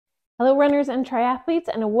Hello runners and triathletes,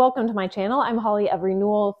 and welcome to my channel. I'm Holly of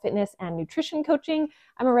Renewal Fitness and Nutrition Coaching.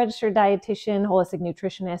 I'm a registered dietitian, holistic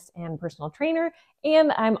nutritionist, and personal trainer,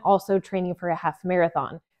 and I'm also training for a half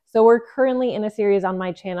marathon. So we're currently in a series on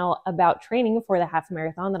my channel about training for the half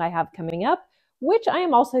marathon that I have coming up, which I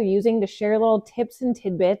am also using to share little tips and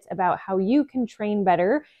tidbits about how you can train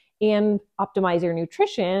better and optimize your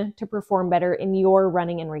nutrition to perform better in your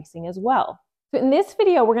running and racing as well. So in this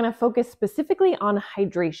video, we're going to focus specifically on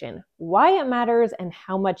hydration, why it matters, and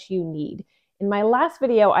how much you need. In my last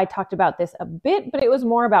video, I talked about this a bit, but it was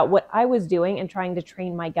more about what I was doing and trying to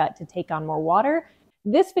train my gut to take on more water.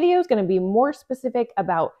 This video is going to be more specific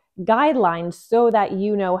about guidelines so that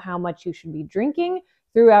you know how much you should be drinking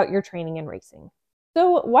throughout your training and racing.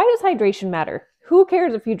 So why does hydration matter? Who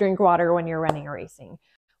cares if you drink water when you're running or racing?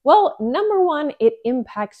 Well, number one, it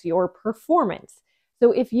impacts your performance.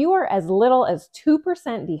 So if you are as little as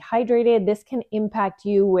 2% dehydrated, this can impact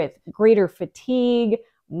you with greater fatigue,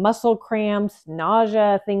 muscle cramps,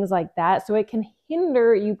 nausea, things like that. So it can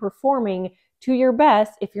hinder you performing to your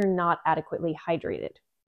best if you're not adequately hydrated.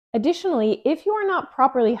 Additionally, if you are not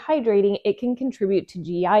properly hydrating, it can contribute to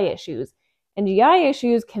GI issues. And GI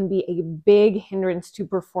issues can be a big hindrance to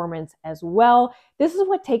performance as well. This is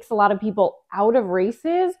what takes a lot of people out of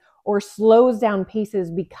races or slows down paces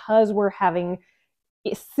because we're having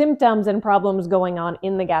symptoms and problems going on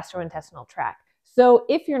in the gastrointestinal tract. So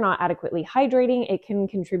if you're not adequately hydrating, it can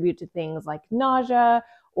contribute to things like nausea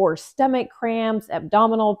or stomach cramps,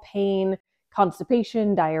 abdominal pain,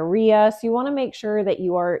 constipation, diarrhea. So you want to make sure that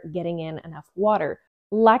you are getting in enough water.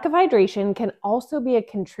 Lack of hydration can also be a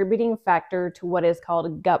contributing factor to what is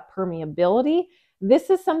called gut permeability.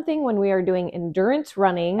 This is something when we are doing endurance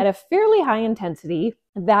running at a fairly high intensity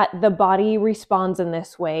that the body responds in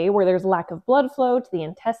this way, where there's lack of blood flow to the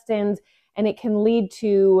intestines, and it can lead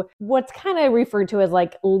to what's kind of referred to as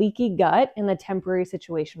like leaky gut in the temporary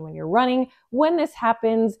situation when you're running. When this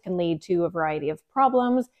happens, it can lead to a variety of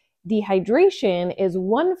problems. Dehydration is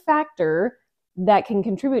one factor that can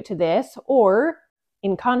contribute to this, or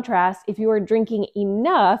in contrast, if you are drinking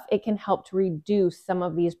enough, it can help to reduce some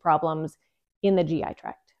of these problems in the GI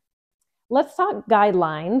tract. Let's talk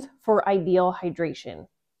guidelines for ideal hydration.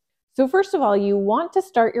 So first of all, you want to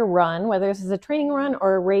start your run, whether this is a training run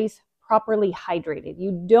or a race, properly hydrated.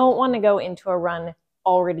 You don't want to go into a run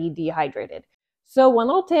already dehydrated. So one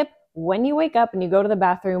little tip, when you wake up and you go to the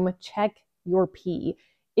bathroom, check your pee.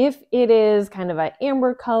 If it is kind of an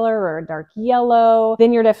amber color or a dark yellow,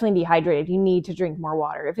 then you're definitely dehydrated. You need to drink more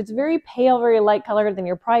water. If it's very pale, very light colored, then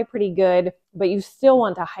you're probably pretty good, but you still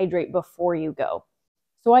want to hydrate before you go.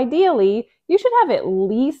 So ideally, you should have at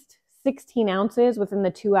least 16 ounces within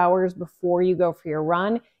the 2 hours before you go for your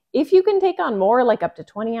run. If you can take on more, like up to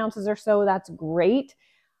 20 ounces or so, that's great.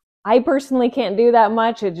 I personally can't do that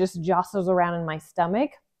much. It just jostles around in my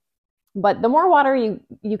stomach. But the more water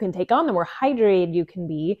you can take on, the more hydrated you can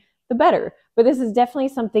be, the better. But this is definitely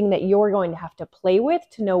something that you're going to have to play with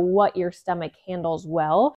to know what your stomach handles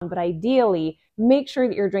well. But ideally, make sure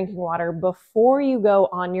that you're drinking water before you go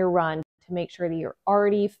on your run to make sure that you're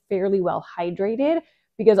already fairly well hydrated,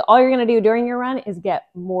 because all you're going to do during your run is get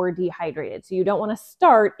more dehydrated. So you don't want to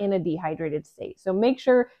start in a dehydrated state. So make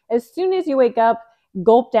sure as soon as you wake up,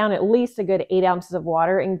 gulp down at least a good 8 ounces of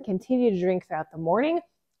water and continue to drink throughout the morning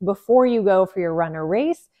before you go for your run or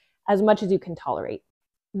race, as much as you can tolerate.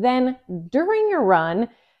 Then during your run,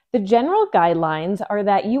 the general guidelines are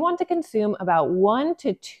that you want to consume about 1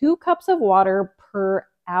 to 2 cups of water per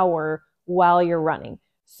hour while you're running.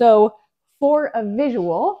 So for a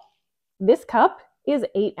visual, this cup is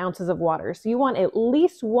 8 ounces of water. So you want at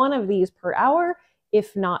least one of these per hour,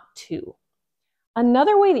 if not 2.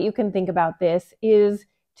 Another way that you can think about this is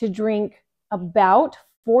to drink about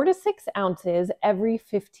 4 to 6 ounces every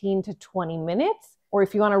 15 to 20 minutes. Or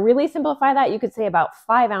if you want to really simplify that, you could say about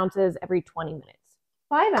 5 ounces every 20 minutes.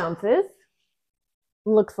 5 ounces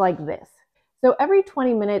looks like this. So every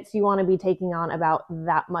 20 minutes, you want to be taking on about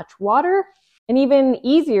that much water. An even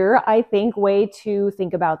easier, I think, way to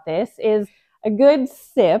think about this is a good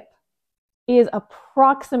sip is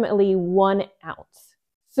approximately 1 ounce.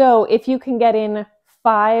 So if you can get in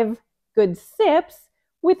 5 good sips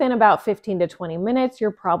within about 15 to 20 minutes,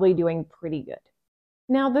 you're probably doing pretty good.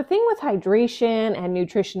 Now, the thing with hydration and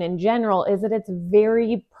nutrition in general is that it's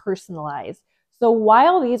very personalized. So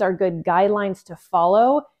while these are good guidelines to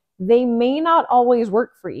follow, they may not always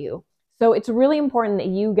work for you. So it's really important that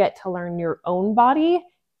you get to learn your own body,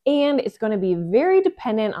 and it's going to be very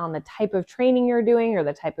dependent on the type of training you're doing or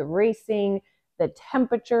the type of racing, the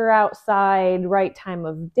temperature outside, right time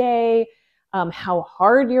of day, how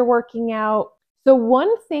hard you're working out. So one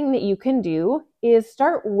thing that you can do is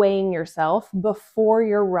start weighing yourself before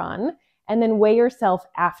your run and then weigh yourself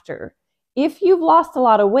after. If you've lost a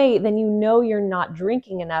lot of weight, then you know you're not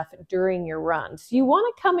drinking enough during your run. So you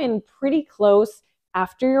want to come in pretty close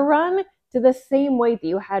after your run to the same weight that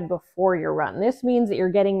you had before your run. This means that you're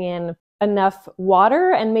getting in enough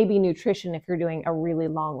water and maybe nutrition if you're doing a really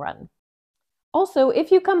long run. Also, if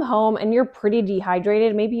you come home and you're pretty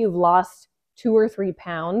dehydrated, maybe you've lost 2 or 3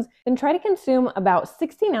 pounds, then try to consume about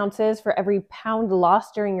 16 ounces for every pound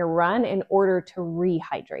lost during your run in order to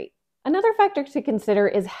rehydrate. Another factor to consider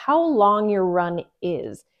is how long your run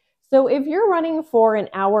is. So if you're running for an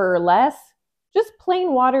hour or less, just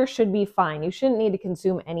plain water should be fine. You shouldn't need to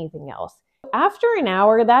consume anything else. After an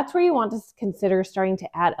hour, that's where you want to consider starting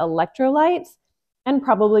to add electrolytes and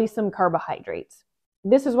probably some carbohydrates.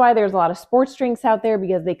 This is why there's a lot of sports drinks out there,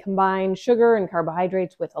 because they combine sugar and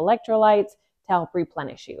carbohydrates with electrolytes to help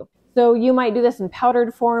replenish you. So you might do this in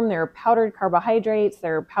powdered form. There are powdered carbohydrates,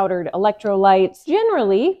 there are powdered electrolytes.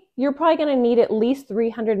 Generally, you're probably going to need at least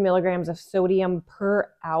 300 milligrams of sodium per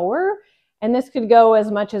hour. And this could go as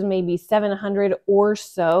much as maybe 700 or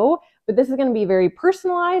so. But this is going to be very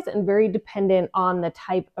personalized and very dependent on the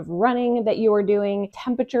type of running that you are doing,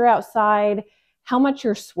 temperature outside, how much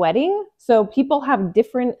you're sweating. So people have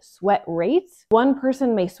different sweat rates. One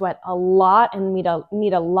person may sweat a lot and need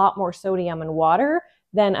a lot more sodium and water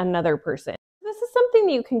than another person. This is something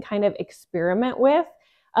that you can kind of experiment with.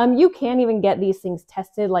 You can even get these things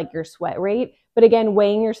tested, like your sweat rate. But again,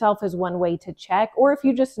 weighing yourself is one way to check. Or if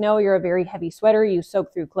you just know you're a very heavy sweater, you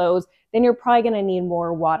soak through clothes, then you're probably going to need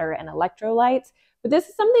more water and electrolytes. But this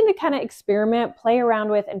is something to kind of experiment, play around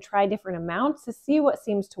with, and try different amounts to see what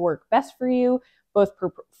seems to work best for you, both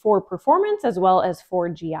for performance as well as for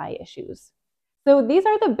GI issues. So these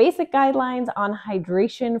are the basic guidelines on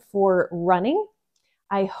hydration for running.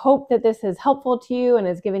 I hope that this is helpful to you and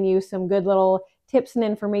has given you some good little tips and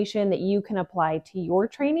information that you can apply to your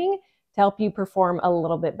training to help you perform a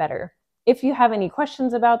little bit better. If you have any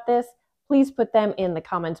questions about this, please put them in the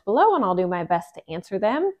comments below and I'll do my best to answer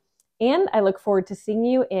them. And I look forward to seeing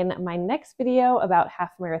you in my next video about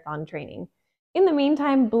half marathon training. In the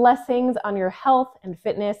meantime, blessings on your health and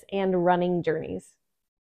fitness and running journeys.